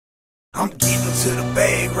I'm getting to the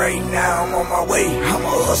bag right now, I'm on my way. I'm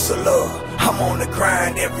a hustler, I'm on the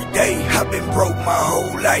grind every day. I've been broke my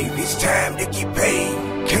whole life, it's time to get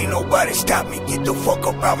paid. Can't nobody stop me, get the fuck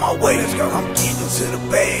up out my way. Let's go. I'm getting to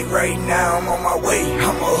the bag right now, I'm on my way.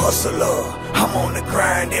 I'm a hustler, I'm on the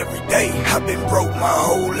grind every day. I've been broke my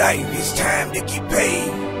whole life, it's time to get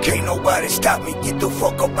paid. Can't nobody stop me, get the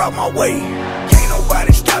fuck up out my way. Can't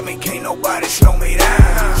nobody stop me, can't nobody slow me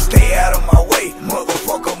down. Stay out of my way,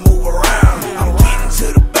 motherfucker, move around. I'm getting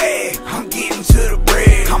to the bag, I'm getting to the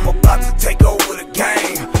bread. I'm about to take over the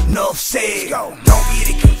game, enough said. Don't get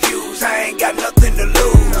it confused, I ain't got nothing to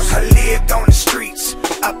lose. I lived on the streets,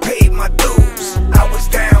 I paid my dues. I was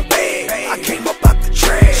down bad, I came up out the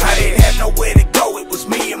trash. I didn't have nowhere to go, it was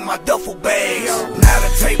me and my duffel bags. Now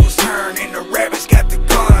the tables turn and the rabbits got the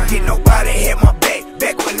gun. Didn't nobody have my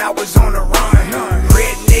back when I was on the run.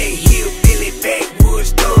 Redneck, hillbilly,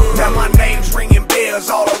 backwoods thug. Now my name's ringing bells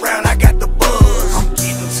all around, I got the buzz. I'm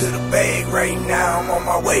getting to the bag right now, I'm on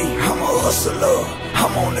my way. I'm a hustler,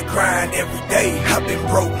 I'm on the grind every day. I've been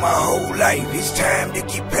broke my whole life, it's time to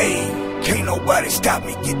get paid. Can't nobody stop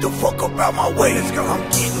me, get the fuck up out my way. Let's go. I'm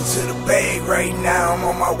getting to the bag right now, I'm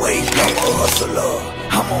on my way. I'm a hustler,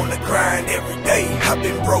 I'm on the grind every day. I've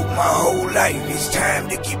been broke my whole life, it's time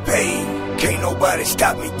to get paid. Can't nobody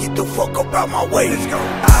stop me, get the fuck up out my way. Let's go.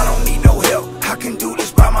 I don't need no help, I can do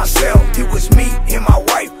this by myself. It was me and my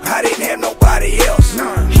wife, I didn't have nobody else.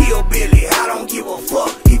 Hillbilly, I don't give a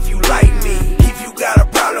fuck if you like me. If you got a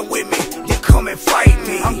problem with me, then come and fight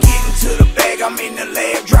me. I'm getting to the bag, I'm in the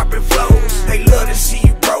lab dropping flows. They love to see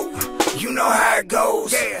you broke, you know how it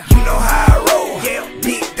goes. You know how I roll,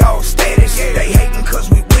 big dog status. They hating cause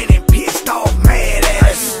we winning, pissed off, mad at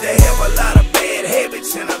us. I used to have a lot of bad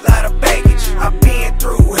habits and a lot of baggage. I've been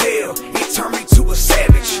through hell, it turned me to a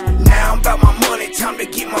savage. Now I'm about my money, time to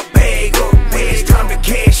get my bag up. Man, it's time to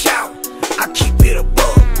cash out, I keep it a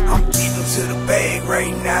buck. I'm getting to the bag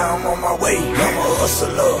right now, I'm on my way. I'm a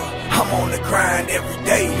hustler, I'm on the grind every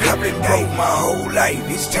day. I've been broke my whole life,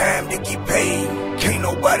 it's time to get paid. Can't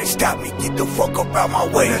nobody stop me, get the fuck up out my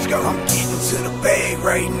way. Let's go. I'm getting to the bag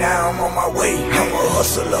right now, I'm on my way. I'm a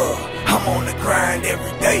hustler, I'm on the grind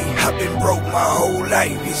every day. I've been broke my whole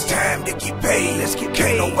life, it's time to get paid. Let's get paid.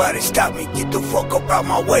 Can't nobody stop me, get the fuck up out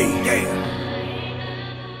my way.